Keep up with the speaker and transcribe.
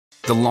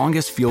The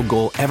longest field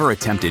goal ever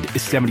attempted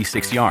is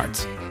 76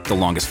 yards. The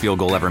longest field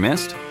goal ever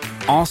missed?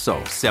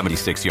 Also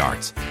 76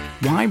 yards.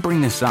 Why bring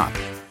this up?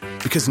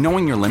 Because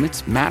knowing your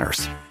limits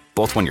matters,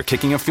 both when you're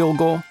kicking a field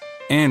goal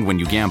and when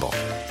you gamble.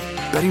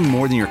 Betting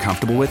more than you're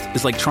comfortable with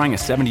is like trying a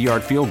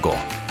 70-yard field goal.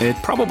 It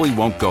probably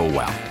won't go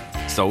well.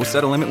 So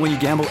set a limit when you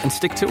gamble and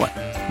stick to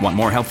it. Want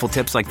more helpful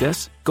tips like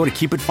this? Go to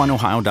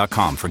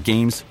keepitfunohio.com for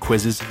games,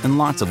 quizzes, and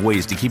lots of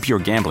ways to keep your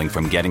gambling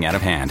from getting out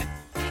of hand.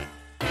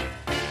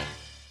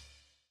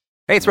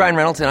 Hey, it's Ryan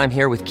Reynolds, and I'm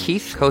here with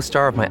Keith,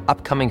 co-star of my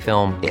upcoming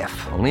film,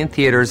 If, only in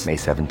theaters May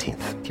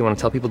 17th. Do you want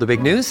to tell people the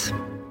big news?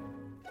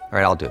 All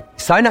right, I'll do it.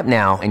 Sign up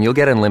now and you'll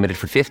get unlimited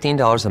for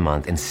 $15 a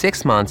month and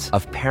 6 months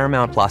of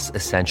Paramount Plus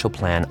Essential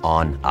Plan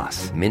on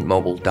us.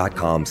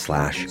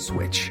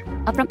 MintMobile.com/switch.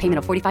 Upfront payment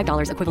of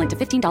 $45 equivalent to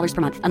 $15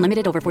 per month.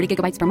 Unlimited over 40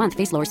 gigabytes per month.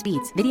 Face lower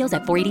speeds. Videos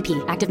at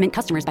 480p. Active Mint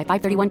customers by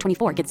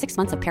 531.24 get 6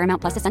 months of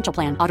Paramount Plus Essential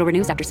Plan. Auto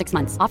renews after 6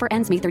 months. Offer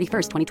ends May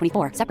 31st,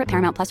 2024. Separate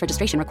Paramount Plus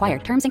registration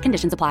required. Terms and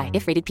conditions apply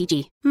if rated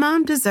PG.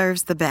 Mom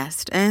deserves the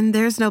best, and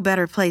there's no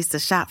better place to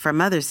shop for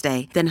Mother's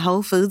Day than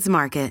Whole Foods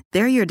Market.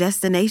 They're your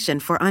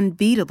destination for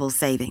unbeatable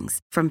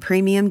savings. From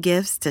premium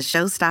gifts to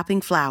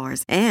show-stopping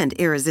flowers and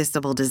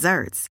irresistible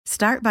desserts.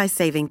 Start by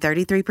saving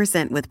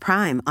 33% with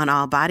Prime on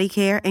all body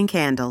care and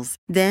candles.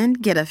 Then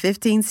get a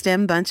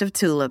 15-stem bunch of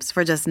tulips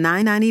for just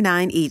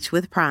 $9.99 each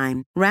with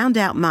Prime. Round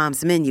out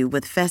Mom's menu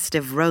with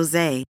festive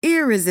rosé,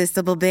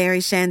 irresistible berry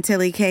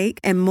chantilly cake,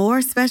 and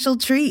more special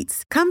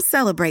treats. Come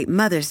celebrate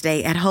Mother's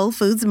Day at Whole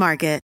Foods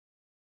Market.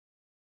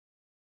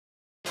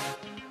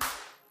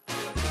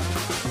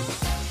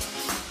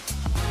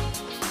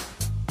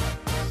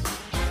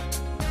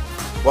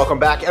 Welcome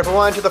back,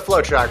 everyone, to the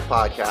FloTrack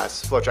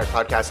podcast.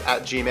 FloTrack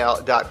at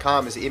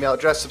gmail.com is the email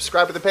address.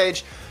 Subscribe to the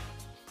page.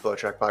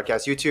 FloTrack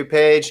Podcast YouTube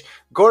page.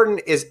 Gordon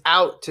is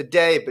out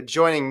today, but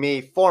joining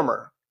me,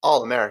 former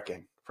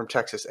All-American from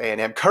Texas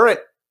A&M, current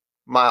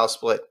mile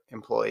split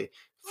employee,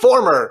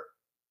 former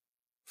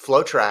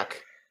FloTrack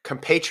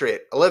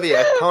compatriot,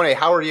 Olivia Pone.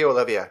 How are you,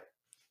 Olivia?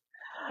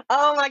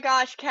 Oh my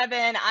gosh,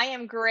 Kevin, I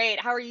am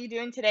great. How are you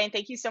doing today? And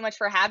thank you so much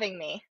for having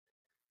me.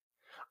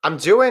 I'm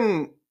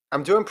doing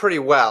pretty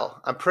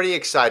well. I'm pretty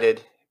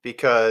excited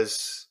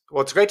because,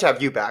 well, it's great to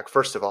have you back,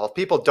 first of all. If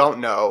people don't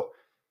know,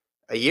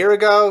 a year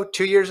ago,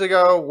 2 years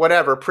ago,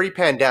 whatever,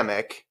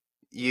 pre-pandemic,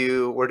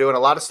 you were doing a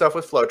lot of stuff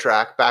with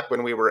FloTrack back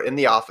when we were in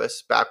the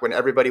office, back when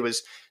everybody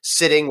was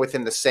sitting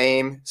within the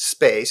same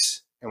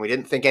space and we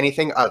didn't think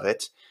anything of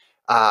it.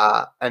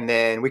 And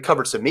then we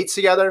covered some meets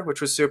together, which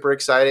was super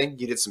exciting.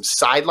 You did some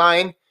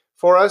sideline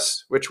for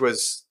us, which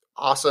was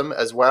awesome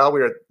as well.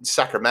 We were in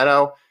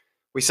Sacramento.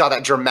 We saw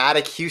that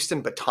dramatic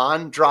Houston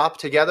baton drop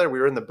together. We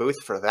were in the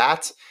booth for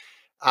that.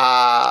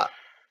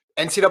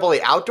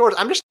 NCAA Outdoors.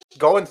 I'm just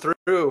going through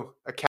a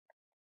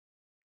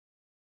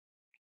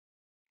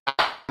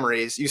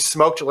memories. You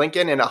smoked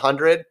Lincoln in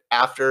 100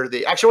 after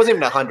the. Actually, it wasn't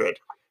even 100.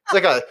 It's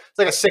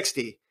like a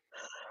 60.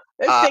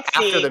 60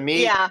 after the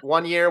meet, yeah.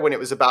 One year when it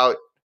was about.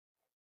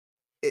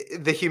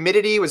 The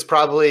humidity was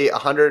probably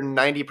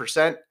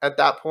 190% at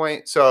that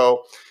point.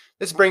 So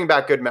this is bringing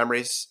back good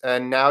memories.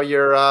 And now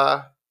you're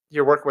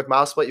working with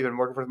MileSplit. You've been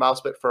working with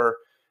MileSplit for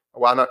a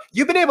while now.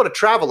 You've been able to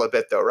travel a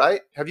bit though,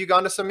 right? Have you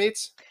gone to some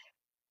meets?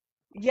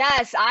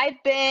 Yes,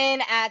 I've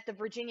been at the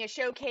Virginia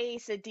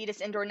Showcase, Adidas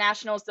Indoor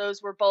Nationals.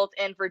 Those were both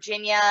in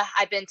Virginia.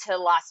 I've been to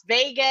Las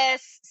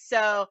Vegas.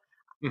 So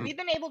we've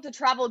been able to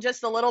travel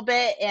just a little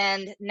bit,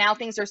 and now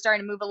things are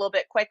starting to move a little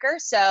bit quicker.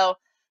 So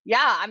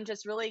yeah, I'm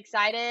just really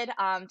excited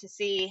to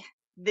see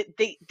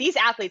these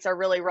athletes are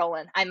really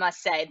rolling, I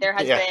must say. There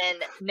has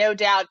been no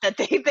doubt that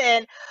they've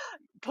been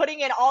putting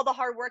in all the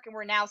hard work, and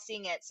we're now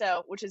seeing it,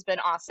 so which has been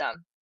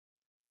awesome.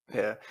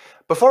 Yeah.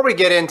 Before we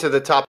get into the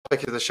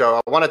topic of the show,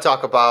 I want to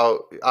talk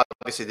about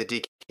obviously the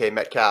DK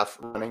Metcalf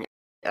running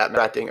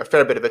attracting a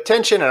fair bit of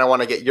attention, and I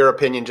want to get your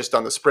opinion just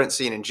on the sprint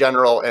scene in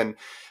general and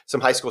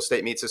some high school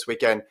state meets this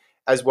weekend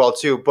as well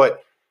too.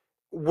 But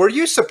were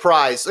you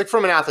surprised, like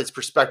from an athlete's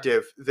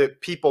perspective,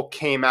 that people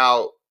came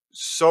out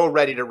so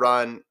ready to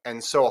run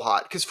and so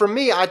hot? Because for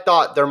me, I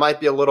thought there might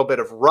be a little bit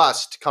of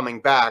rust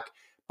coming back,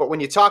 but when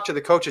you talk to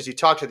the coaches, you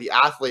talk to the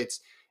athletes,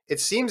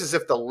 it seems as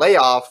if the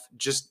layoff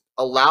just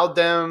allowed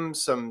them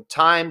some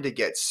time to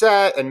get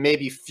set, and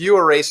maybe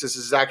fewer races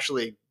is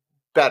actually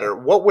better.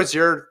 What was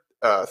your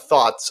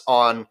thoughts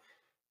on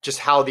just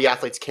how the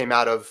athletes came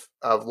out of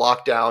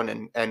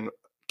lockdown and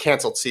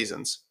canceled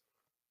seasons?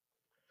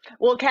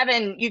 Well,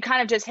 Kevin, you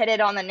kind of just hit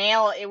it on the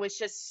nail. It was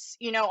just,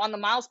 on the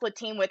MileSplit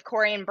team with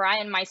Corey and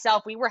Brian,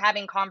 myself, we were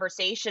having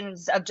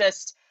conversations of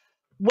just,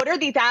 what are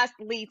these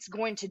athletes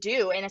going to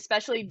do? And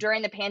especially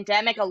during the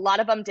pandemic, a lot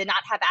of them did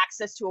not have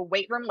access to a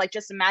weight room. Like,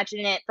 just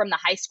imagine it from the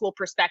high school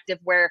perspective,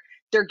 where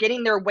they're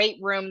getting their weight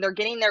room, they're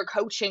getting their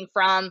coaching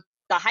from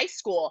the high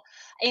school.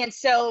 And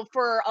so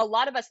for a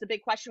lot of us, the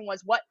big question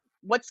was,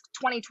 what's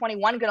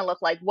 2021 going to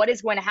look like? What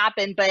is going to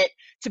happen? But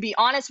to be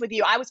honest with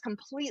you, I was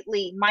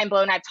completely mind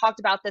blown. I've talked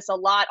about this a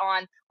lot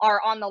on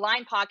our On the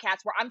Line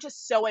podcast, where I'm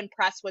just so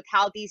impressed with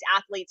how these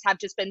athletes have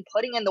just been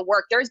putting in the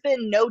work. There's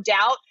been no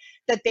doubt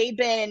that they've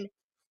been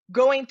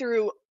going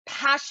through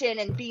passion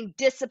and being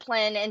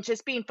disciplined and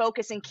just being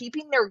focused and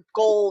keeping their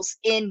goals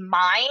in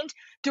mind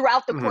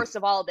throughout the course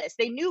of all this.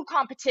 They knew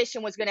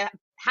competition was going to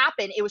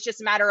happen. It was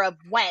just a matter of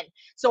when.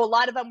 So a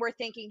lot of them were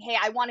thinking, hey,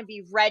 I want to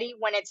be ready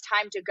when it's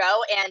time to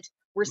go. And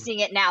we're seeing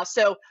it now.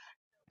 So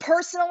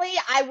personally,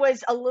 I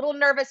was a little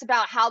nervous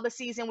about how the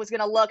season was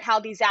going to look, how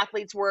these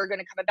athletes were going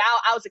to come about.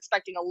 I was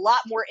expecting a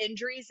lot more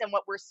injuries than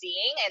what we're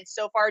seeing. And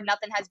so far,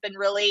 nothing has been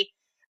really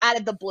out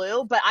of the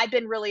blue, but I've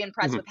been really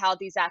impressed with how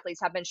these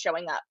athletes have been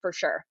showing up for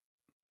sure.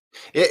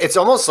 It's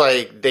almost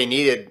like they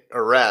needed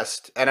a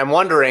rest. And I'm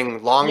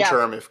wondering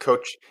long-term if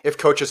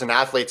coaches and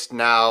athletes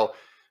now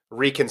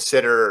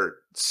reconsider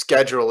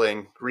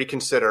scheduling,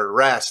 reconsider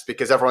rest,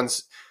 because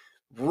everyone's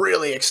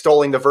really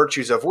extolling the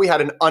virtues of, we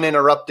had an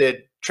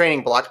uninterrupted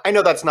training block. I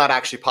know that's not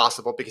actually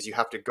possible because you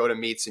have to go to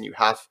meets and you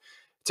have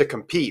to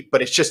compete,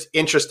 but it's just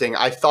interesting.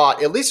 I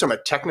thought, at least from a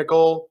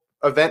technical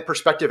event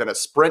perspective and a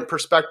sprint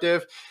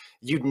perspective,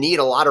 you'd need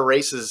a lot of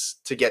races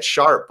to get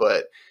sharp,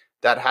 but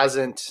that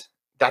hasn't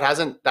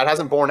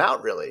borne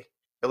out really,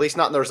 at least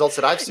not in the results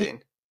that I've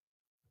seen.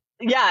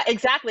 Yeah,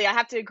 exactly. I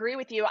have to agree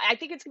with you. I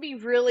think it's going to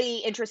be really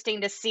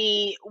interesting to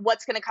see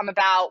what's going to come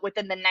about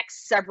within the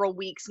next several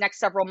weeks, next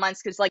several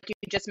months, because like you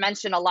just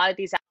mentioned, a lot of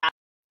these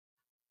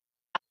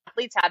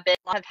athletes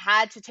have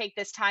had to take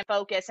this time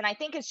focus. And I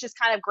think it's just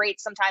kind of great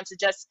sometimes to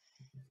just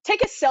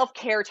take a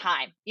self-care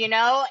time,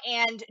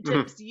 and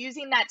just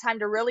using that time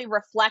to really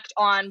reflect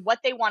on what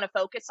they want to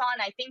focus on.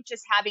 I think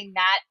just having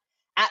that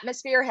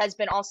atmosphere has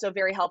been also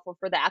very helpful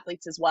for the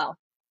athletes as well.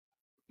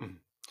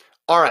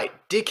 All right,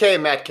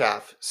 DK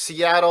Metcalf,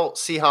 Seattle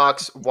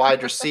Seahawks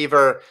wide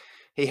receiver.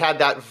 He had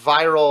that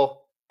viral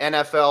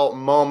NFL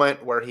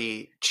moment where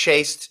he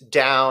chased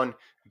down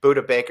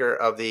Budda Baker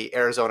of the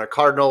Arizona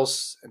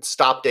Cardinals and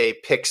stopped a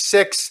pick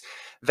six.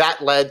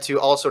 That led to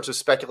all sorts of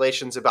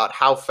speculations about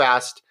how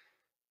fast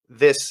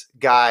this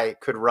guy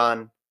could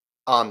run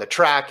on the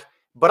track.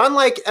 But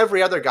unlike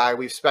every other guy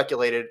we've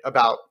speculated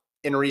about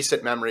in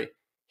recent memory,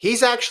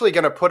 he's actually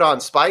going to put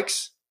on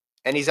spikes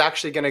and he's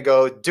actually going to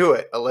go do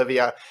it,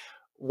 Olivia.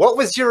 What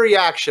was your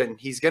reaction?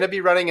 He's going to be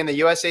running in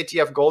the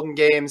USATF Golden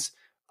Games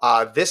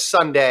this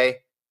Sunday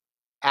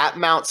at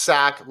Mount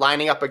Sac,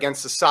 lining up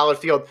against a solid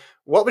field.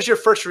 What was your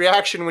first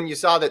reaction when you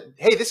saw that,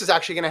 hey, this is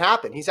actually going to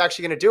happen? He's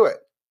actually going to do it.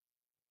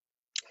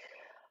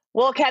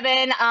 Well,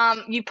 Kevin,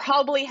 you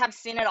probably have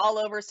seen it all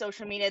over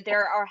social media.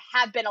 There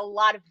have been a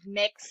lot of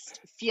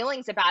mixed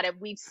feelings about it.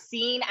 We've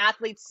seen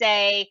athletes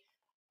say,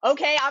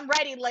 okay, I'm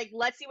ready. Like,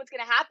 let's see what's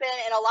going to happen.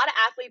 And a lot of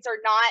athletes are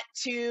not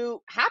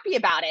too happy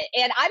about it.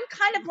 And I'm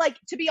kind of like,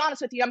 to be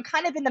honest with you, I'm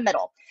kind of in the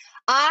middle.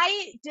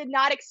 I did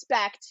not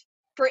expect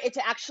for it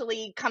to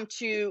actually come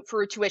to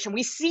fruition.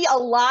 We see a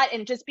lot,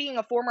 and just being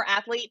a former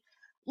athlete,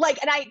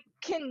 and I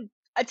can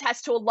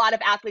attest to a lot of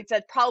athletes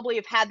that probably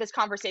have had this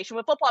conversation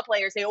with football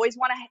players. They always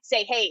want to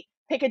say, hey,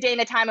 pick a day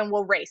and a time and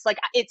we'll race. Like,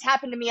 it's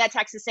happened to me at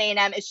Texas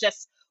A&M. It's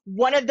just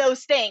one of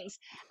those things.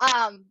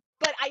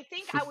 But I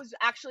think I was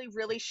actually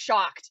really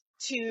shocked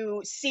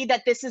to see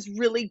that this is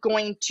really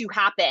going to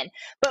happen.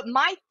 But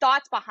my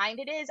thoughts behind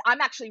it is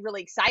I'm actually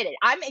really excited.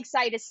 I'm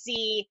excited to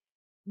see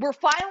we're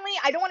finally,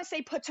 I don't want to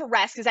say put to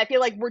rest, because I feel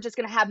like we're just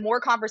going to have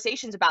more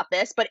conversations about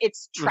this, but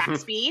it's track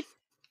speed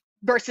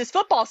versus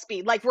football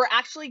speed. Like, we're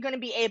actually going to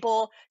be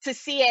able to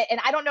see it. And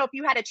I don't know if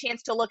you had a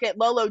chance to look at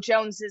Lolo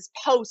Jones's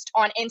post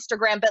on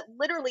Instagram, but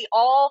literally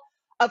all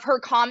of her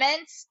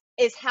comments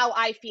is how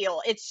I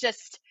feel. It's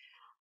just,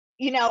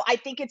 I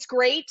think it's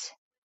great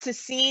to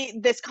see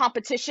this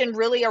competition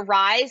really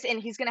arise, and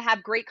he's going to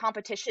have great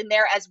competition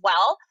there as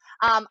well.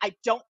 I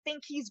don't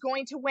think he's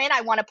going to win.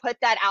 I want to put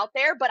that out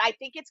there, but I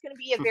think it's going to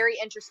be a very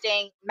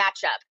interesting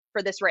matchup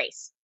for this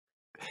race.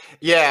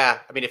 Yeah.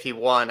 I mean, if he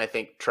won, I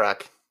think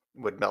track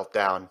would melt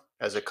down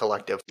as a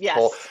collective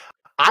whole. Yes.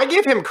 I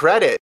give him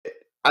credit.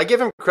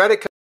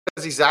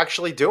 Because he's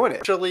actually doing it.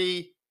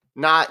 Actually,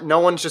 no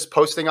one's just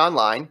posting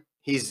online.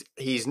 He's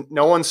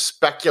no one's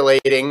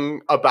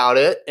speculating about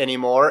it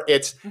anymore.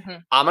 It's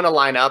I'm going to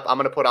line up, I'm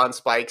going to put on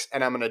spikes,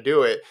 and I'm going to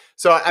do it.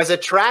 So as a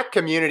track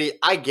community,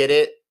 I get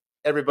it.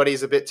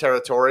 Everybody's a bit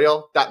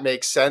territorial. That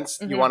makes sense.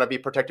 You want to be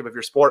protective of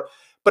your sport.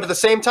 But at the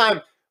same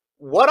time,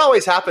 what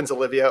always happens,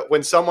 Olivia,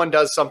 when someone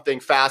does something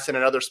fast in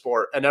another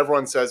sport and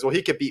everyone says, well,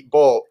 he could beat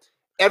Bolt,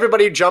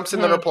 everybody jumps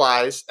in the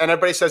replies and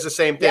everybody says the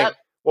same thing. Yep.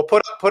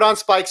 Well, put on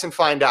spikes and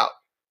find out.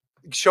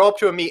 Show up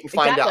to a meet and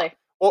find out.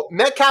 Well,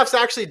 Metcalf's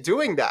actually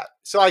doing that.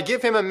 So I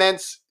give him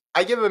immense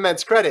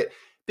credit,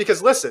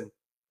 because listen,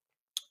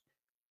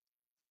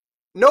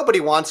 nobody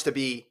wants to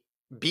be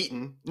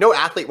beaten. No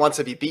athlete wants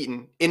to be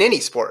beaten in any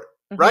sport,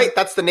 right?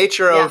 That's the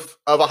nature of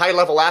a high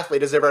level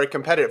athlete, is they're very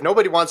competitive.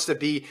 Nobody wants to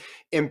be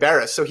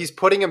embarrassed. So he's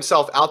putting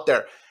himself out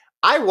there.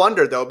 I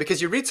wonder though,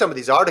 because you read some of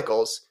these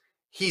articles,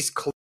 he's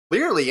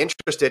clearly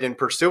interested in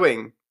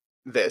pursuing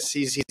this.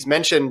 He's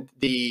mentioned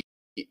he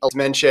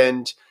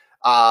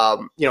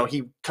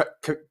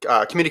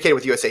communicated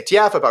with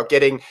USATF about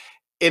getting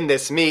in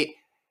this meet.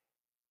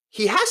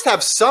 he has to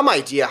have some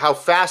idea how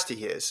fast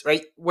he is,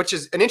 right? Which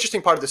is an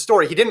interesting part of the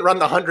story. He didn't run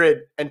the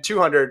 100 and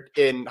 200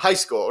 in high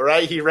school,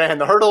 right? He ran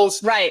the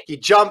hurdles. Right. He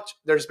jumped.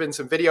 There's been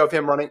some video of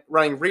him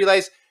running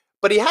relays.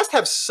 But he has to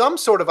have some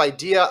sort of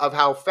idea of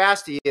how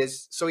fast he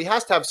is. So he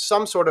has to have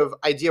some sort of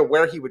idea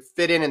where he would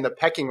fit in the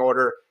pecking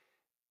order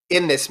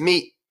in this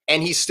meet.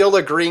 And he's still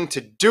agreeing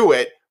to do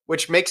it,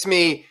 which makes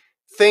me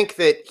think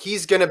that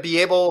he's going to be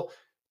able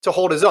to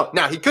hold his own.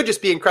 Now, he could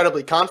just be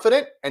incredibly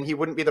confident, and he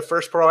wouldn't be the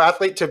first pro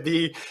athlete to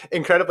be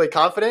incredibly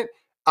confident.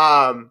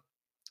 But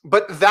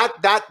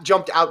that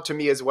jumped out to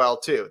me as well,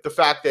 too. The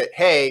fact that,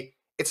 hey,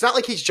 it's not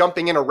like he's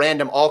jumping in a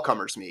random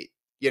all-comers meet.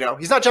 You know,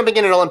 he's not jumping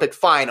in an Olympic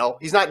final.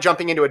 He's not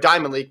jumping into a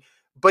Diamond League,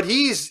 but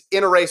he's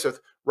in a race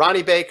with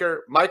Ronnie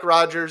Baker, Mike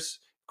Rogers,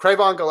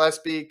 Cravon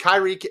Gillespie,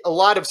 Kyrie, a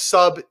lot of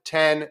sub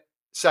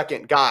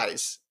 10-second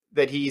guys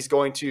that he's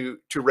going to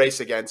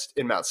race against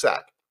in Mount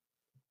Sac.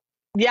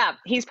 Yeah,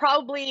 he's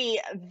probably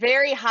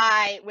very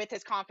high with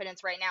his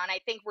confidence right now. And I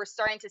think we're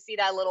starting to see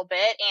that a little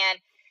bit.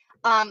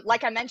 And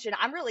like I mentioned,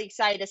 I'm really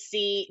excited to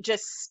see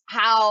just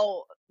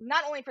how,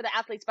 not only for the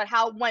athletes, but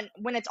how when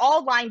it's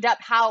all lined up,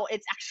 how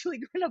it's actually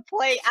going to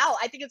play out.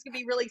 I think it's going to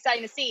be really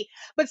exciting to see.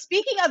 But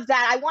speaking of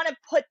that, I want to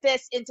put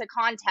this into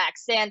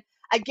context. And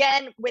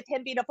again, with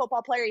him being a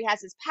football player, he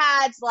has his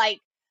pads, like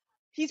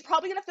he's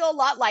probably going to feel a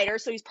lot lighter.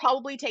 So he's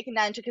probably taking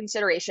that into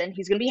consideration.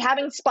 He's going to be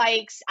having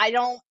spikes.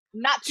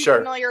 Not too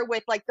familiar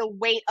with like the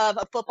weight of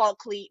a football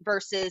cleat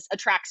versus a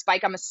track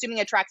spike. I'm assuming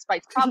a track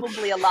spike's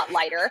probably a lot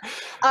lighter.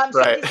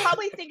 So he's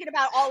probably thinking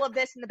about all of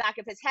this in the back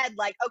of his head.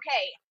 Like,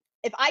 okay,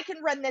 if I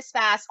can run this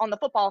fast on the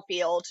football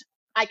field,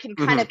 I can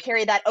kind of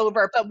carry that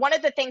over. But one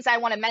of the things I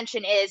want to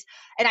mention is,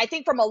 and I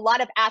think from a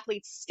lot of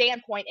athletes'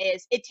 standpoint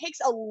is, it takes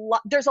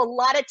there's a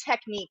lot of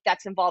technique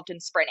that's involved in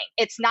sprinting.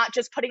 It's not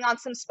just putting on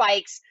some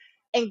spikes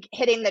and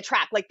hitting the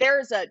track. Like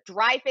there's a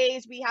dry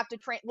phase we have to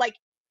train. Like,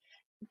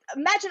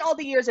 imagine all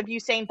the years of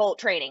Usain Bolt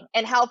training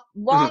and how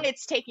long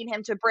it's taking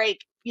him to break,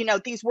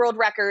 these world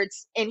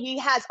records. And he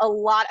has a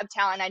lot of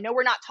talent. I know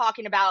we're not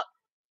talking about,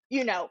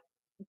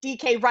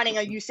 DK running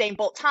a Usain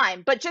Bolt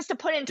time, but just to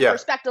put into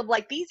perspective,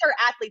 like these are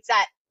athletes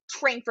that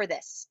train for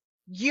this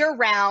year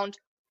round,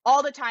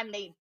 all the time.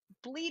 They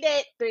bleed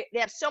it. They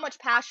have so much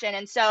passion.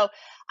 And so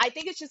I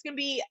think it's just going to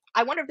be,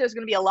 I wonder if there's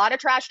going to be a lot of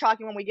trash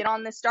talking when we get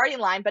on this starting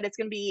line, but it's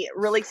going to be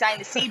really exciting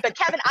to see. But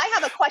Kevin, I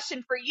have a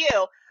question for you.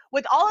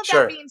 With all of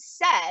that being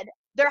said,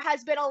 there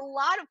has been a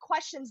lot of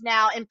questions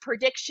now and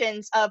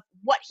predictions of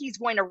what he's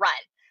going to run.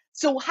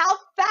 So how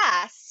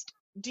fast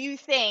do you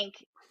think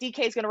DK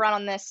is going to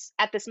run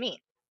at this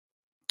meet?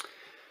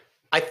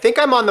 I think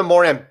I'm on the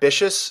more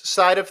ambitious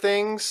side of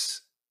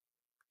things.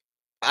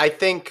 I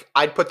think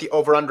I'd put the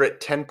over-under at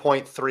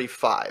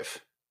 10.35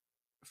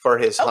 for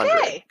his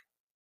 100.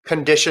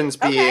 Conditions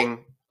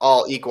being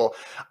all equal.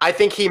 I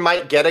think he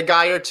might get a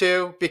guy or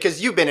two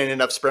because you've been in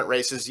enough sprint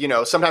races.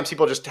 Sometimes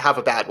people just have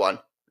a bad one,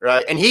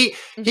 right? And he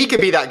could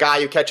be that guy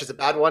who catches a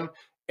bad one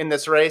in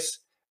this race.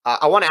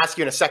 I want to ask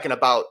you in a second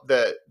about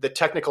the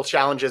technical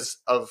challenges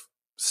of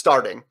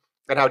starting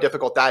and how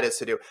difficult that is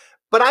to do.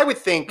 But I would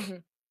think,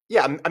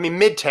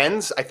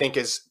 mid-10s I think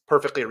is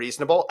perfectly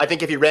reasonable. I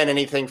think if he ran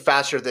anything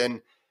faster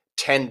than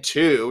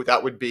 10.2,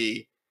 that would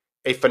be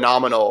a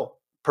phenomenal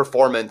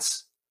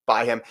performance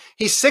by him.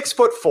 He's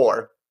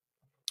 6'4".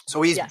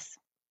 So he's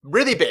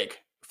really big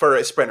for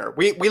a sprinter.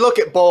 We look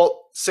at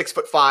Bolt,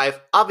 6'5".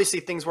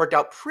 Obviously, things worked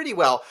out pretty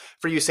well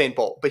for Usain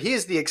Bolt, but he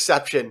is the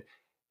exception.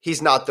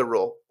 He's not the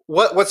rule.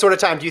 What sort of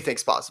time do you think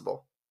is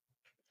possible?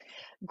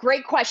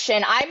 Great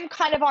question. I'm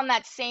kind of on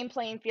that same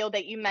playing field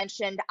that you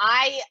mentioned.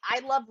 I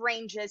love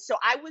ranges. So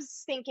I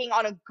was thinking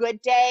on a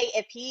good day,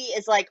 if he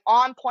is like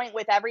on point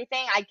with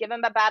everything, I give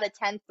him about a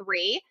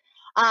 10.3.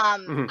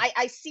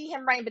 I see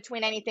him running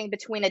anything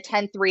between a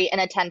 10.3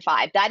 and a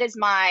 10.5. That is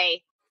my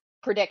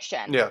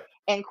prediction. Yeah.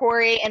 And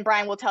Corey and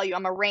Brian will tell you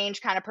I'm a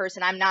range kind of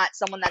person. I'm not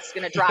someone that's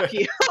going to drop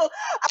you a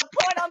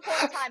point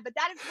time, but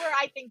that is where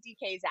I think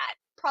DK's at.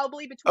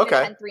 Probably between a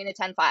 10.3 and a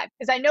 10.5.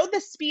 Because I know the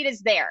speed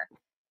is there.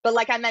 But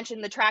like I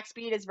mentioned, the track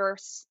speed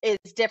is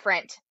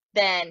different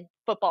than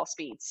football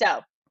speed.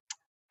 So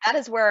that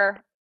is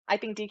where I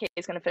think DK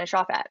is going to finish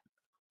off at.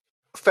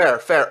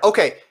 Fair.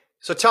 Okay,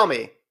 so tell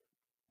me,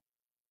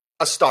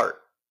 a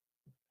start.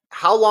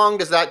 How long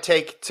does that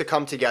take to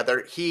come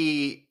together?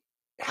 He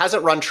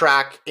hasn't run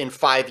track in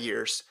 5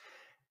 years.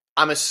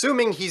 I'm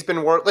assuming he's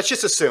been let's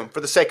just assume, for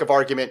the sake of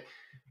argument,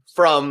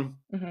 from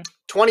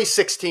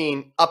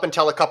 2016 up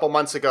until a couple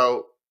months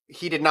ago,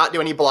 he did not do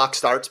any block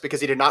starts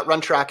because he did not run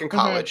track in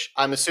college.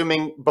 I'm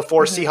assuming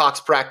before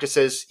Seahawks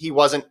practices, he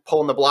wasn't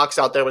pulling the blocks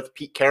out there with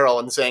Pete Carroll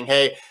and saying,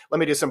 hey, let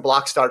me do some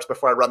block starts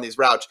before I run these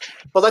routes.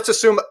 But let's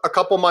assume a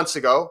couple months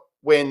ago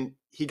when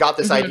he got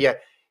this idea,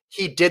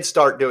 he did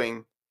start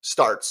doing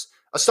starts.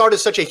 A start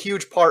is such a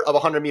huge part of a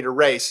 100-meter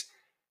race.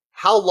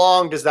 How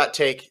long does that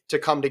take to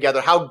come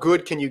together? How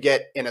good can you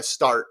get in a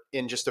start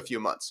in just a few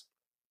months?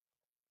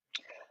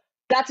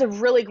 That's a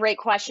really great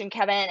question,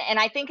 Kevin. And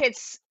I think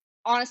it's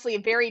honestly a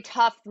very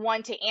tough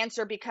one to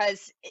answer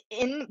because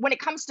when it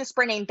comes to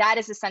sprinting, that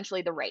is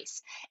essentially the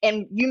race.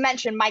 And you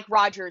mentioned Mike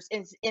Rogers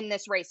is in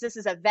this race. This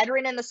is a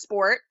veteran in the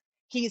sport.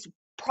 He's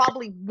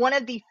probably one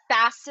of the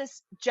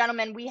fastest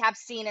gentlemen we have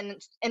seen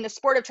in the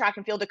sport of track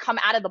and field to come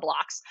out of the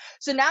blocks.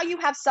 So now you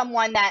have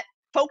someone that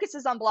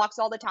focuses on blocks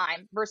all the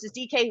time versus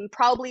DK, who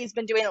probably has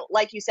been doing it,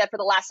 like you said, for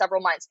the last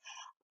several months.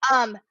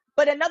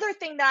 But another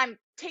thing that I'm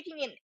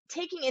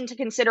taking into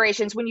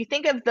considerations when you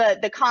think of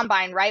the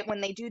combine, right?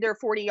 When they do their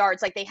 40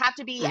 yards, like they have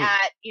to be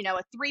at,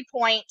 a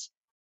 3-point.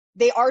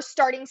 They are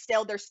starting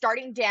still, they're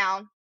starting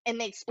down, and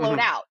they explode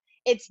out.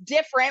 It's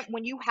different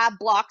when you have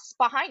blocks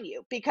behind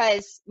you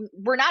because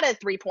we're not at a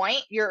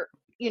 3-point.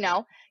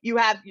 You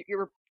have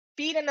your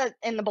feet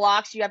in the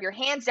blocks, you have your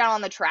hands down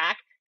on the track.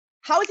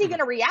 How is he going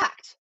to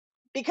react?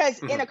 Because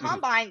in a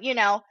combine,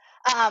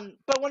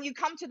 but when you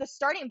come to the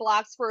starting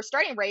blocks for a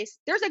starting race,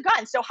 there's a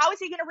gun. So how is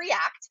he going to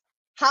react?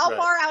 How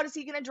far out is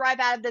he going to drive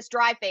out of this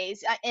dry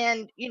phase?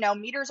 And,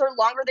 meters are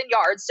longer than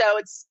yards, so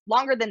it's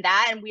longer than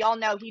that. And we all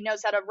know he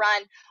knows how to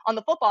run on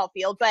the football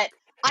field. But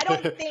I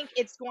don't think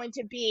it's going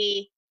to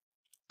be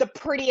the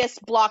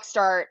prettiest block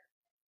start.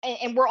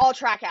 And we're all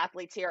track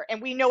athletes here,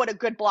 and we know what a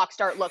good block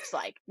start looks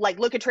like. Like,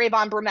 look at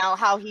Trayvon Brumell,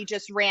 how he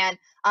just ran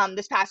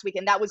this past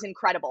weekend. That was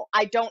incredible.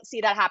 I don't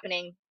see that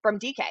happening from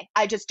DK.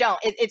 I just don't.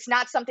 It's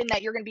not something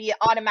that you're going to be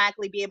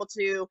automatically be able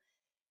to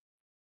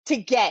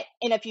get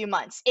in a few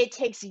months. It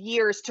takes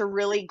years to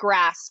really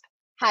grasp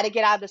how to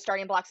get out of the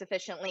starting blocks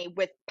efficiently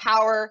with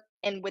power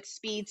and with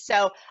speed.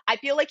 So I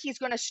feel like he's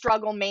going to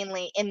struggle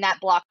mainly in that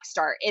block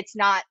start.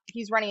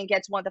 He's running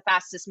against one of the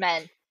fastest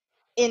men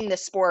in the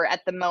sport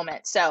at the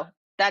moment. So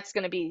that's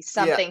going to be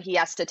something he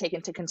has to take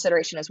into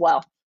consideration as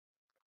well.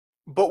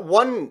 But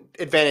one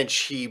advantage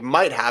he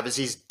might have is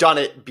he's done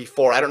it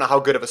before. I don't know how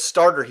good of a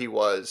starter he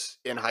was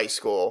in high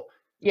school.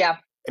 Yeah.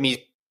 I mean,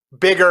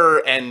 bigger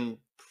and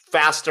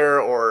faster,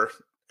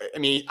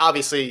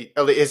 obviously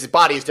his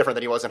body is different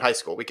than he was in high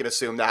school. We can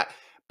assume that.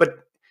 But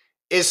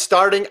is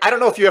starting, I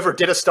don't know if you ever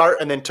did a start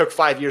and then took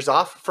 5 years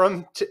off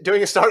from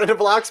doing a start in the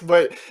blocks,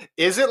 but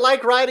is it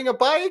like riding a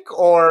bike,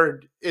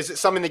 or is it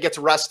something that gets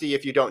rusty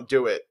if you don't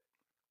do it?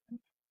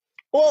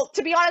 Well,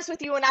 to be honest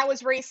with you, when I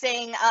was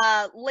racing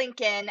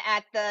Lincoln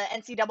at the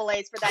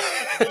NCAAs for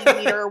that 16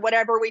 meter or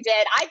whatever we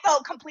did, I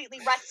felt completely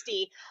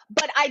rusty.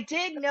 But I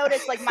did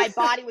notice, like, my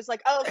body was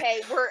like, oh, okay,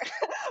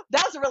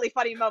 that was a really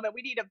funny moment.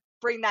 We need to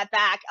bring that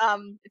back.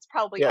 It's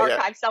probably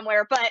archived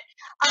somewhere. But,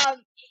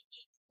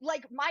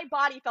 like, my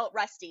body felt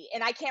rusty.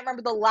 And I can't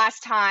remember the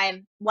last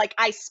time, like,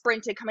 I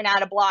sprinted coming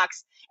out of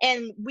blocks.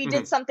 And we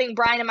did something,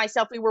 Brian and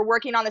myself, we were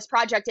working on this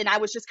project, and I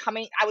was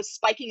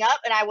spiking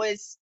up, and I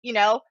was,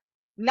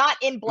 not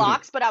in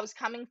blocks, but I was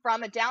coming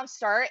from a down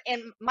start,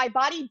 and my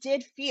body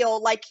did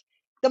feel like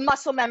the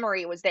muscle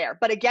memory was there.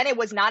 But again, it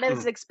was not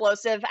as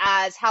explosive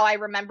as how I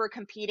remember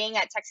competing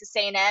at Texas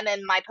A&M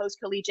and my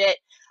post-collegiate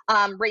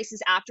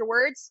races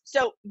afterwards.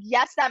 So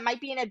yes, that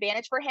might be an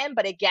advantage for him.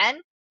 But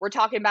again, we're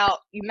talking about,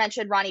 you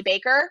mentioned Ronnie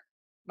Baker,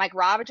 Mike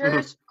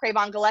Rogers,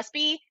 Cravon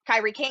Gillespie,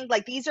 Kyrie King.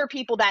 Like, these are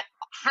people that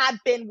have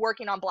been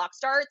working on block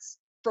starts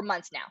for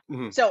months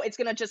now. So it's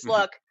going to just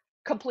look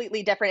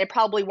completely different. It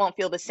probably won't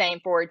feel the same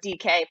for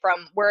DK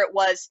from where it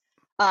was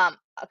a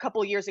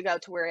couple years ago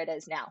to where it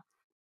is now.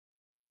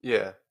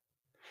 Yeah,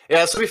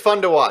 this will be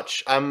fun to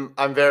watch. I'm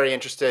very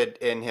interested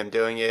in him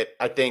doing it.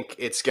 I think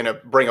it's going to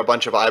bring a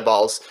bunch of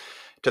eyeballs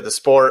to the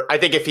sport. I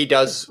think if he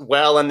does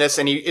well in this,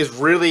 and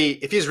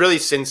if he's really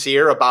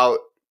sincere about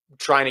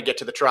trying to get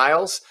to the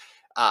trials,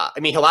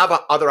 he'll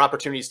have other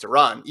opportunities to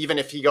run. Even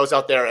if he goes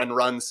out there and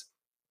runs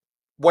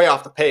way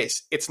off the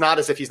pace, it's not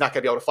as if he's not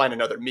going to be able to find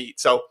another meet.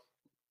 So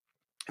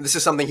this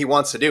is something he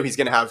wants to do. He's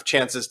going to have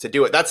chances to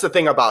do it. That's the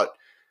thing about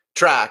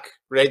track,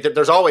 right?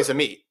 There's always a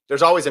meet.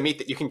 There's always a meet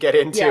that you can get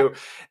into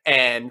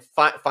and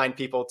find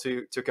people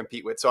to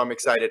compete with. So I'm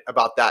excited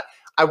about that.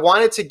 I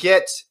wanted to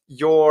get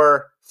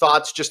your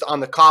thoughts just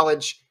on the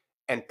college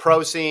and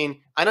pro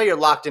scene. I know you're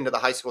locked into the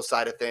high school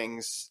side of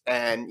things,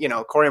 and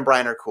Corey and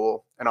Brian are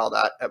cool and all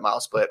that at Mile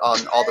Split. On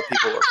all the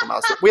people who are from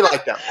Mile Split, we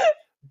like them.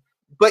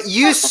 But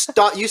you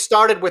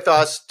started with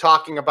us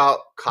talking about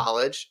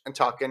college and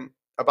talking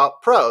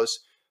about pros.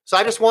 So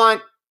I just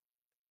want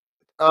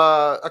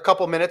a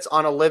couple minutes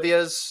on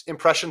Olivia's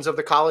impressions of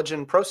the college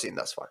and pro scene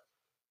thus far.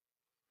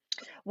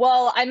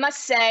 Well, I must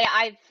say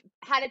I've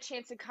had a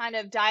chance to kind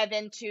of dive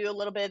into a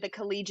little bit of the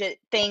collegiate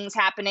things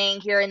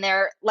happening here and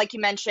there. Like you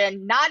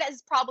mentioned, not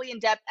as probably in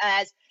depth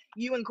as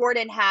you and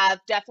Gordon have,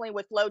 definitely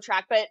with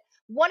FloTrack. But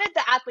one of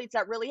the athletes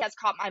that really has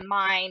caught my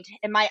mind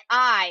and my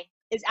eye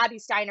is Abby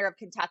Steiner of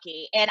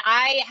Kentucky. And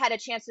I had a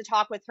chance to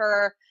talk with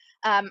her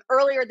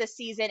earlier this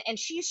season, and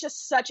she's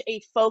just such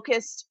a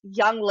focused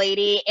young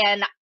lady.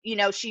 And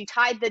she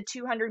tied the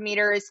 200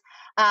 meters,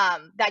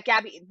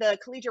 the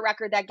collegiate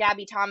record that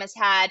Gabby Thomas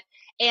had.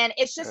 And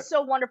it's just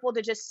so wonderful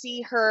to just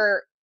see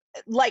her,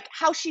 like,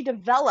 how she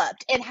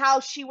developed and how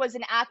she was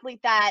an athlete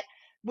that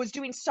was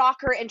doing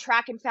soccer and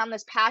track and found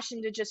this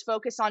passion to just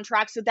focus on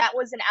track. So that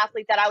was an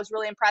athlete that I was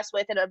really impressed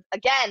with. And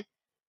again,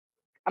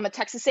 I'm a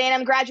Texas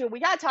A&M graduate. We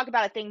got to talk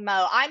about a thing,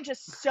 Mo. I'm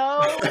just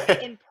so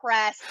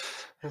impressed.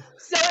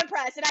 So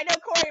impressed. And I know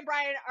Corey and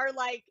Brian are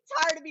like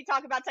tired of me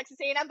talking about Texas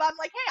A&M, but I'm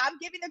like, hey, I'm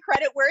giving the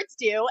credit where it's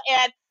due.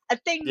 And a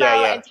thing, Mo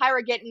and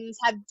Tyra Gittens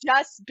have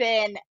just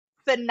been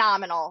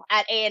phenomenal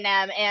at A&M.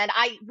 And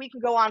I can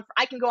go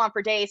on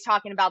for days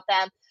talking about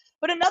them.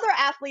 But another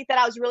athlete that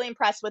I was really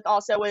impressed with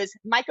also was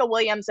Micah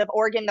Williams of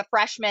Oregon, the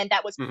freshman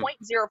that was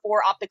 .04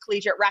 off the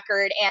collegiate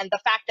record. And the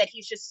fact that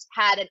he's just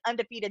had an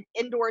undefeated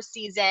indoor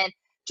season,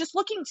 just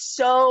looking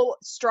so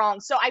strong.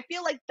 So I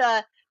feel like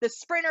the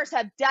sprinters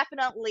have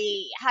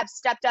definitely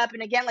stepped up.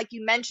 And again, like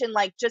you mentioned,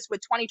 like just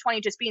with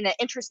 2020 just being an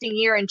interesting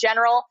year in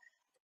general,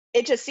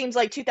 it just seems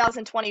like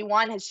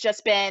 2021 has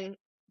just been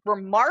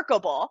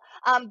remarkable.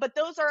 But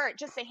those are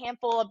just a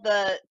handful of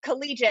the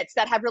collegiates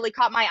that have really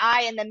caught my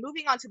eye. And then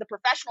moving on to the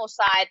professional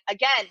side,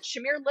 again,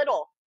 Shamir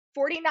Little,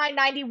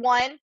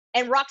 49.91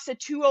 and rocks a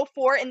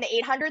 204 in the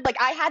 800. Like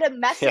I had to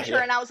message her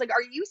and I was like,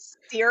 are you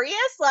serious?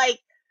 Like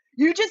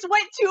you just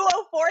went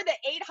 204 the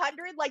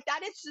 800? Like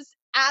that is just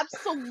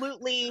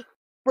absolutely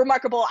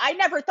remarkable. I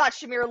never thought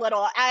Shamir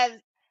Little, as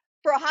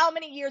for how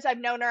many years I've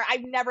known her,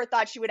 I've never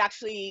thought she would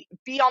actually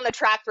be on the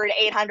track for an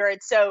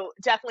 800. So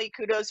definitely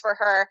kudos for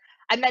her.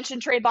 I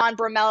mentioned Trayvon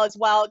Bromell as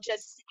well,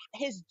 just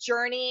his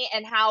journey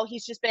and how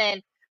he's just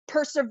been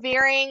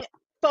persevering,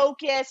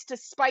 focused,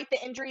 despite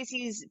the injuries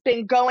he's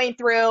been going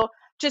through.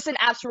 Just an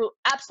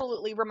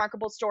absolutely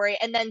remarkable story.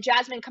 And then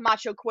Jasmine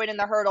Camacho Quinn in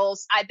the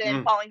hurdles. I've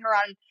been following her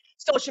on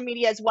social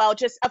media as well.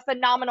 Just a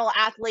phenomenal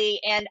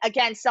athlete. And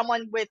again,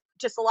 someone with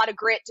just a lot of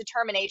grit,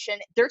 determination.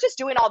 They're just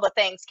doing all the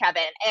things,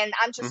 Kevin. And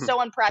I'm just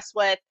so impressed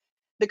with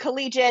the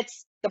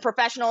collegiates, the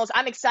professionals.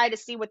 I'm excited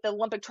to see what the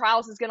Olympic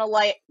trials is going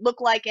to look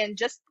like in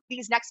just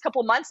these next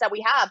couple months that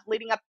we have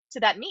leading up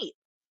to that meet.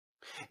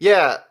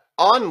 Yeah.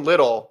 On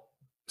Little,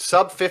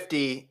 sub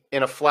 50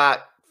 in a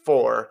flat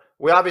 4.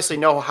 We obviously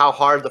know how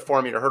hard the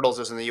 4-meter hurdles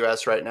is in the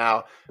U.S. right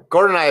now.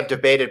 Gordon and I have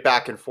debated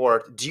back and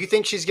forth. Do you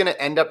think she's going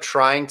to end up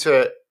trying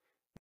to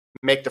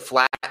make the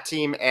flat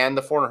team and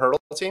the 400 hurdle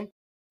team?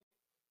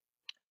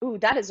 Ooh,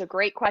 that is a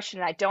great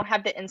question. I don't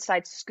have the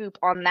inside scoop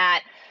on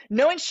that.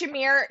 Knowing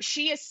Shamir,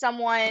 she is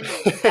someone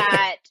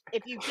that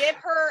if you give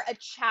her a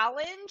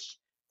challenge,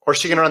 or is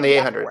she going to run the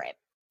 800?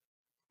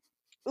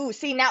 Ooh,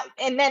 see now,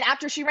 and then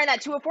after she ran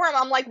that 204,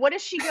 I'm like, what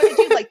is she going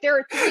to do? Like, there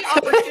are 3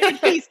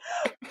 opportunities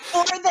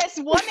for this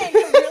woman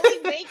to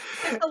really make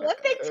this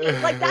Olympic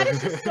team. Like, that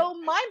is just so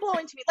mind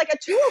blowing to me. Like, a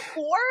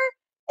 204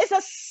 is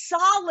a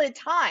solid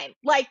time.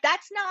 Like,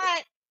 that's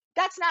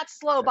not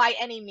slow by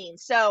any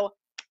means. So,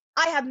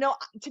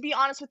 to be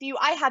honest with you,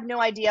 I have no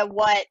idea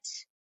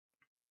what's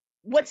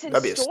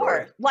in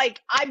store. Like,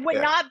 I would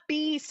not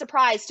be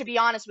surprised, to be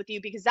honest with you,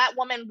 because that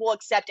woman will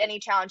accept any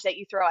challenge that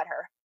you throw at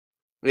her.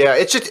 Yeah,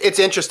 it's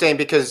interesting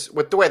because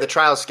with the way the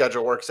trial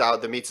schedule works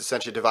out, the meet's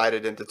essentially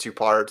divided into 2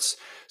 parts.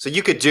 So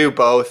you could do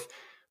both.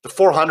 The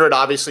 400,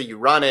 obviously, you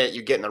run it,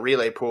 you get in the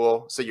relay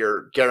pool, so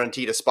you're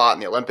guaranteed a spot in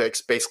the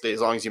Olympics, basically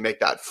as long as you make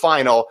that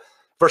final,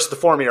 versus the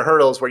 4-meter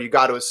hurdles where you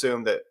got to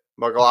assume that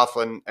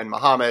McLaughlin and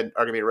Muhammad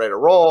are going to be ready to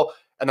roll,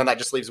 and then that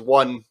just leaves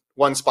one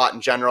spot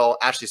in general.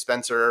 Ashley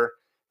Spencer,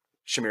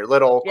 Shamir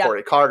Little,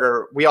 Corey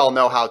Carter. We all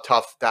know how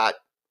tough that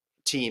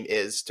team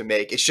is to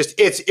make.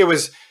 It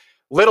was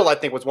Little, I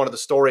think, was one of the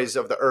stories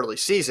of the early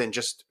season,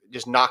 just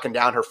knocking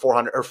down her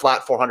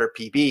flat 400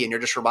 PB, and you're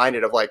just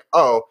reminded of like,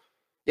 oh,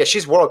 yeah,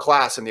 she's world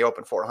class in the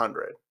open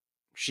 400.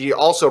 She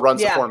also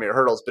runs the 4-meter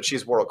hurdles, but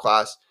she's world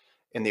class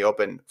in the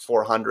open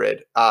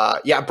 400.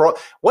 Bro,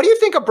 what do you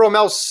think of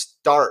Bromell's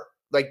start?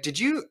 Like,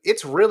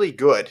 it's really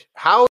good.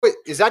 How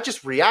is that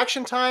just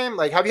reaction time?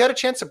 Like, have you had a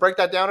chance to break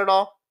that down at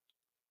all?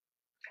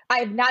 I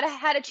have not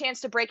had a chance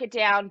to break it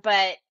down,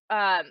 but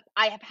I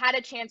have had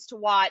a chance to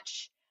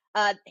watch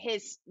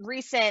his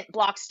recent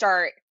block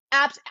start.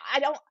 I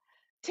don't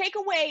take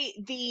away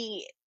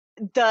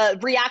the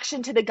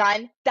reaction to the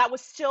gun. That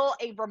was still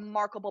a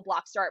remarkable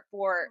block start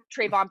for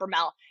Trayvon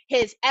Bromell.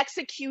 His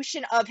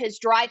execution of his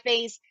drive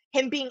phase,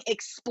 him being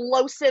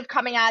explosive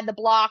coming out of the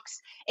blocks.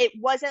 It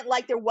wasn't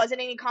like there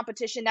wasn't any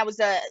competition. That was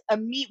a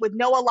meet with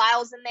Noah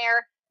Lyles in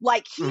there.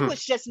 Like he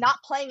was just not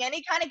playing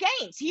any kind of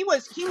games. He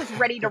was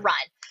ready to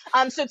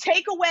run. So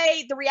take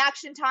away the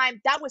reaction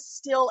time. That was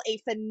still a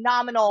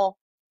phenomenal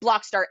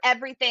block start.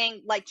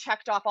 Everything like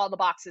checked off all the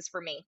boxes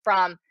for me,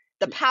 from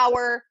the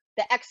power,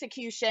 the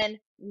execution,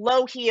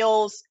 low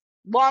heels,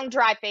 long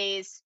drive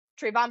phase.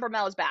 Trayvon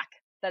Bromell is back.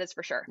 That is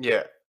for sure.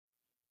 Yeah.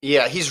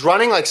 Yeah. He's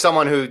running like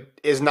someone who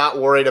is not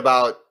worried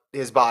about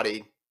his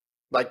body.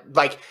 Like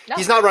no.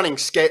 He's not running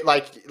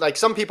like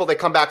some people that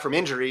come back from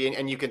injury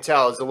and you can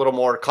tell is a little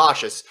more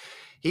cautious.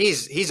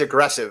 He's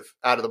aggressive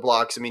out of the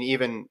blocks. I mean,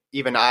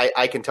 even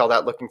I can tell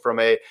that looking from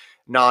a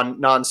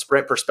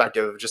non-sprint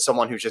perspective, just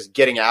someone who's just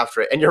getting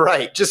after it. And you're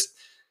right.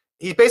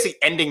 He's basically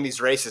ending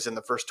these races in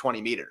the first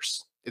 20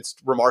 meters. It's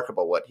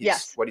remarkable what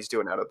he's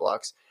doing out of the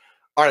blocks.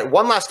 All right.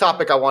 One last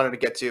topic I wanted to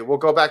get to. We'll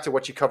go back to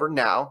what you covered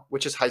now,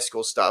 which is high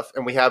school stuff.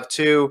 And we have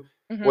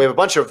we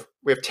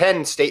have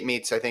 10 state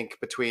meets, I think,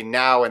 between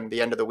now and the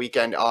end of the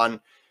weekend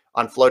on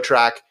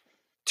FloTrack.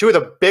 two of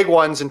the big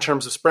ones in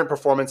terms of sprint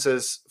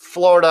performances,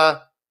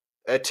 Florida,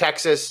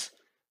 Texas.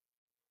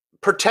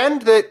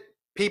 Pretend that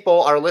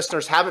people, our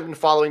listeners, haven't been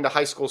following the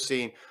high school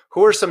scene.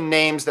 Who are some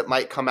names that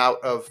might come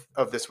out of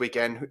this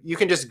weekend? You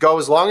can just go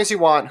as long as you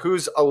want.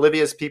 Who's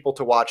Olivia's people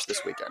to watch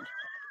this weekend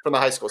from the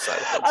high school side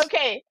of things?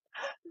 Okay.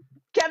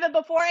 Kevin,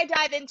 before I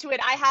dive into it,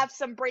 I have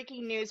some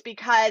breaking news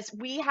because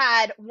we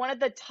had one of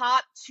the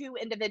top two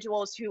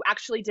individuals who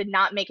actually did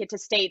not make it to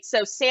state.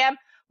 So Sam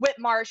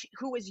Whitmarsh,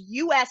 who was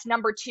U.S.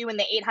 number 2 in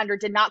the 800,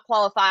 did not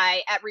qualify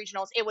at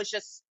regionals. It was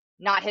just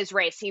not his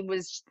race.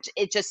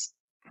 It just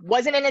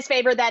wasn't in his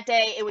favor that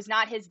day. It was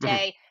not his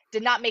day.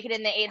 Did not make it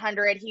in the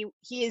 800.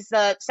 He is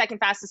the second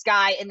fastest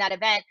guy in that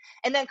event.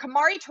 And then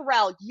Kamari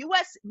Terrell,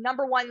 U.S.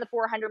 number 1 in the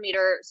 400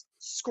 meters,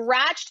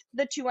 scratched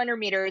the 200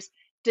 meters,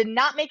 did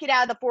not make it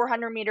out of the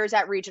 400 meters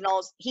at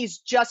regionals. He's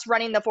just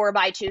running the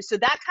 4x2. So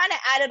that kind of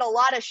added a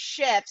lot of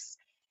shifts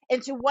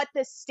into what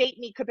this state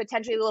meet could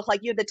potentially look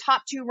like. You have the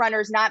top 2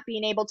 runners not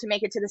being able to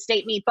make it to the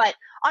state meet. But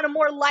on a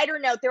more lighter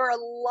note, there are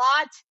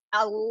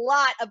a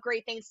lot of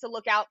great things to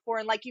look out for.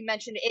 And like you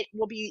mentioned, it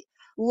will be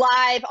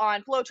live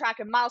on FloTrack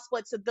and Mile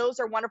Split. So those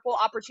are wonderful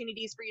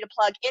opportunities for you to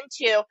plug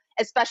into,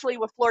 especially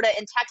with Florida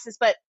and Texas.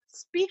 But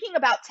speaking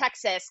about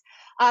Texas,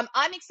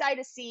 I'm excited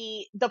to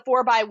see the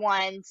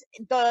 4x1s.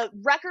 The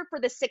record for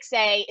the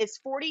 6A is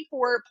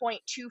 44.24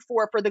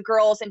 for the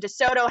girls, and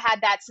DeSoto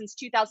had that since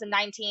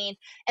 2019.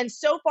 And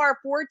so far,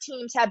 4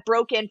 teams have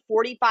broken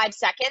 45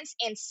 seconds,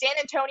 and San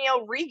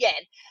Antonio Regan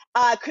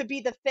could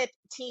be the 5th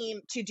team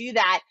to do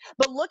that.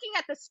 But looking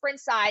at the sprint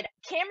side,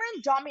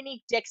 Cameron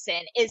Dominique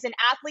Dixon is an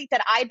athlete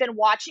that I've been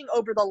watching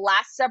over the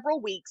last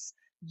several weeks.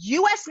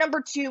 U.S.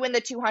 number 2 in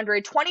the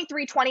 200,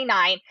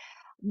 23:29.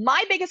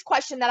 My biggest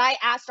question that I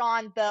asked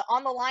on the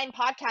Line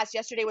podcast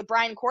yesterday with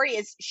Brian Corey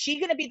is she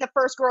going to be the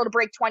first girl to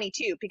break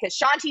 22? Because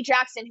Shanti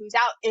Jackson, who's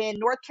out in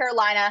North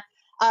Carolina,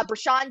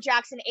 Brashawn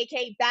Jackson,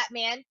 aka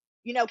Batman,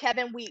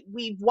 Kevin,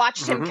 we've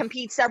watched him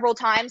compete several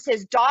times.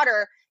 His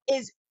daughter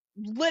is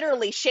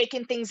literally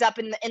shaking things up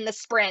in the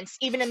sprints,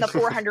 even in the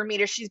 400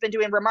 meters. She's been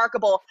doing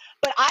remarkable.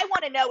 But I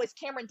want to know, is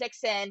Cameron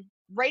Dixon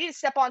ready to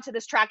step onto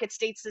this track at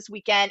States this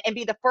weekend and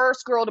be the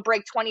first girl to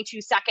break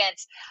 22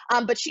 seconds?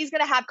 But she's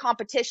going to have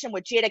competition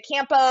with Jada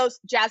Campos,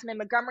 Jasmine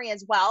Montgomery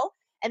as well.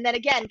 And then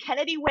again,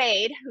 Kennedy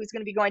Wade, who's going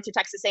to be going to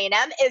Texas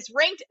A&M, is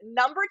ranked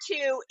number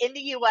 2 in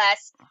the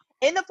U.S.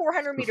 in the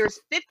 400 meters,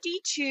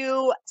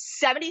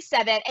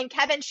 52.77. And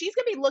Kevin, she's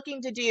going to be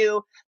looking to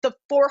do the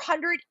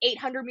 400,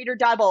 800 meter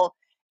double.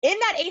 In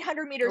that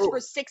 800 meters for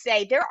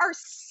 6A, there are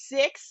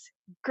 6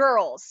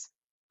 girls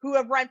who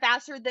have run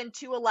faster than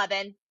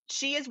 2:11.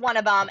 She is one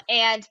of them.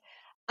 And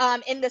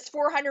in this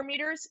 400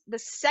 meters, the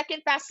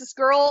second fastest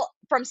girl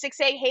from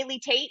 6A, Haley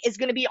Tate, is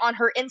going to be on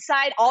her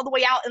inside all the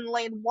way out in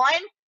lane 1.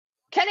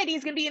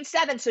 Kennedy's going to be in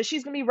 7, so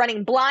she's going to be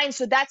running blind.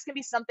 So that's going to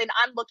be something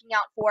I'm looking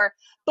out for.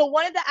 But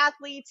one of the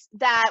athletes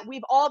that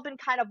we've all been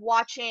kind of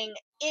watching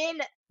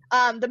in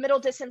the middle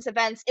distance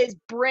events is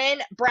Bryn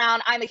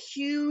Brown. I'm a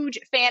huge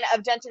fan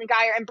of Denton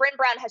Geyer, and Bryn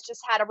Brown has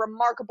just had a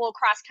remarkable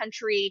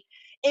cross-country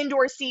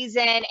indoor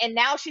season, and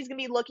now she's going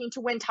to be looking to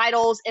win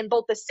titles in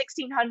both the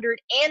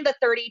 1600 and the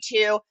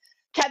 32.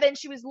 Kevin,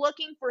 she was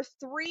looking for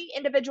 3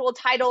 individual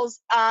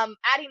titles,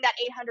 adding that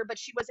 800, but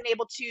she wasn't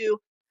able to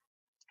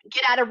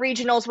get out of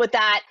regionals with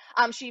that.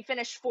 She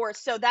finished 4th,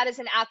 so that is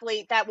an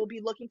athlete that will be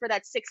looking for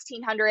that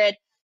 1600,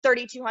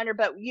 3200.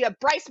 But you have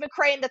Bryce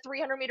McCray in the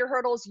 300 meter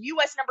hurdles,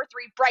 U.S. number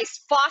 3,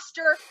 Bryce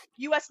Foster,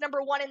 U.S.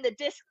 number 1 in the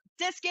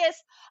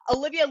discus,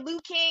 Olivia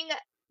Luking,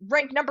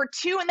 ranked number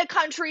 2 in the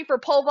country for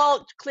pole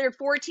vault, cleared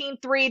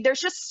 14.3.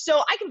 There's just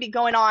I can be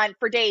going on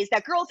for days.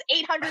 That girl's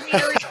 800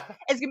 meters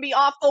is going to be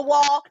off the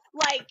wall.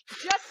 Like,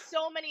 just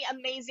so many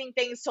amazing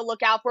things to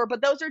look out for.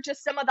 But those are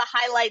just some of the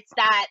highlights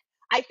that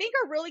I think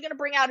are really going to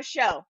bring out a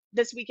show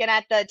this weekend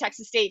at the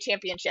Texas State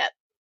Championship.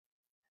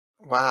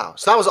 Wow.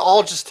 So that was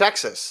all just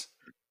Texas.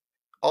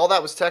 All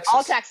that was Texas.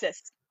 All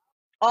Texas.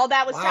 All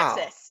that was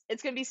Texas.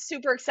 It's going to be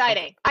super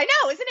exciting. I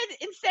know. Isn't it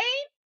insane?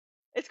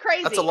 It's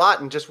crazy. That's a lot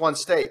in just one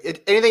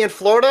state. Anything in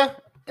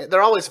Florida?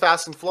 They're always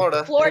fast in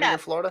Florida. Anything in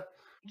Florida?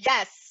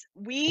 Yes.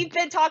 We've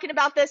been talking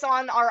about this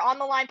on our On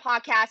the Line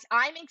podcast.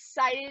 I'm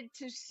excited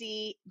to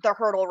see the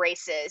hurdle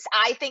races.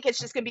 I think it's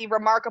just going to be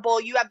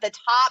remarkable. You have the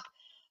top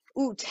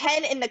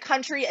 10 in the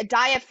country,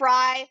 Adiah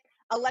Fry,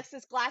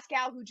 Alexis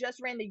Glasgow, who just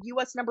ran the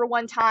U.S. number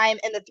 1 time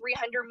in the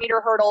 300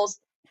 meter hurdles,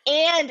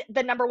 and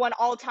the number 1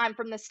 all-time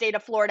from the state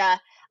of Florida.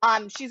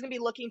 She's going to be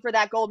looking for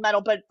that gold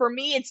medal. But for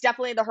me, it's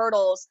definitely the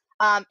hurdles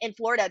in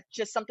Florida,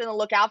 just something to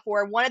look out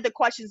for. One of the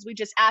questions we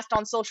just asked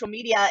on social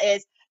media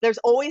is, there's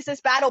always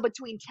this battle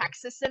between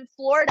Texas and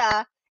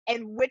Florida,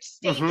 and which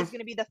state is going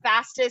to be the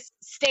fastest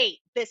state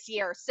this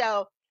year.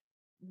 So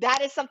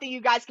that is something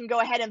you guys can go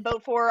ahead and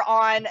vote for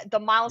on the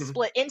Mile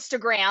Split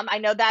Instagram. I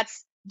know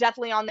that's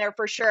definitely on there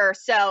for sure.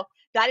 So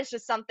that is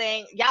just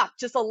something,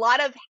 just a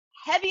lot of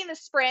heavy in the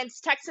sprints.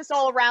 Texas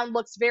all around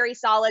looks very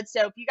solid.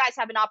 So if you guys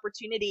have an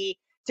opportunity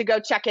to go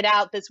check it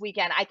out this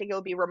weekend, I think it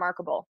will be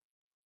remarkable.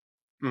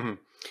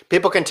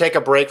 People can take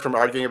a break from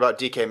arguing about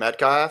DK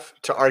Metcalf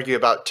to argue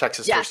about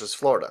Texas versus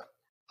Florida.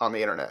 on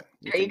the internet.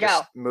 There you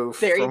just go. Move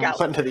there from you go.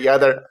 one to the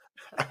other.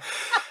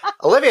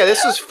 Olivia,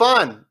 this was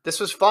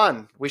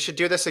fun. We should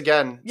do this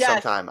again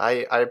sometime.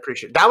 I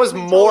appreciate it. That was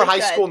more high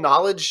school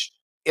knowledge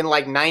in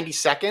like 90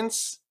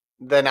 seconds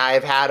than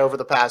I've had over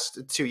the past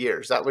 2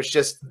 years. That was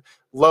just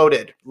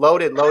loaded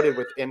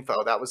with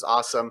info. That was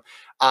awesome.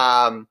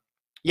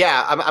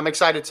 Yeah, I'm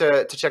excited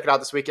to check it out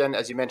this weekend.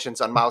 As you mentioned,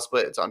 it's on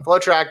MileSplit. It's on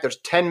FloTrack. There's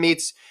 10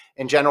 meets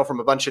in general from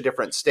a bunch of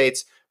different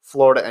states,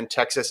 Florida and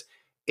Texas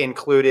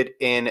included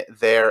in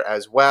there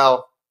as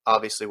well.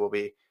 Obviously, we'll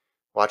be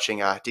watching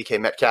DK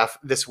Metcalf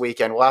this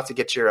weekend. We'll have to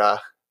get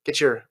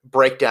your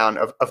breakdown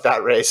of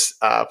that race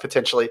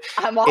potentially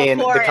in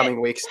the coming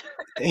weeks.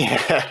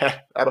 Yeah,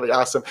 that'll be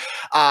awesome.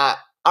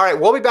 All right,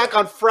 we'll be back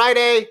on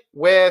Friday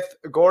with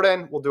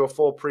Gordon. We'll do a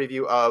full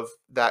preview of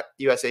that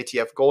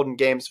USATF Golden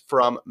Games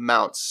from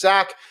Mount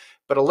Sac.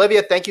 But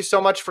Olivia, thank you so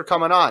much for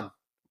coming on.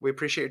 We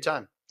appreciate your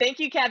time. Thank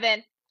you,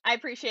 Kevin. I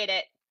appreciate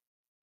it.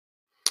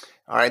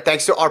 All right,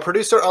 thanks to our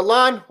producer,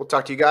 Alon. We'll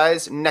talk to you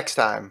guys next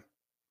time.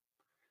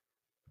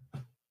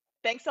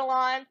 Thanks,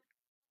 Alon.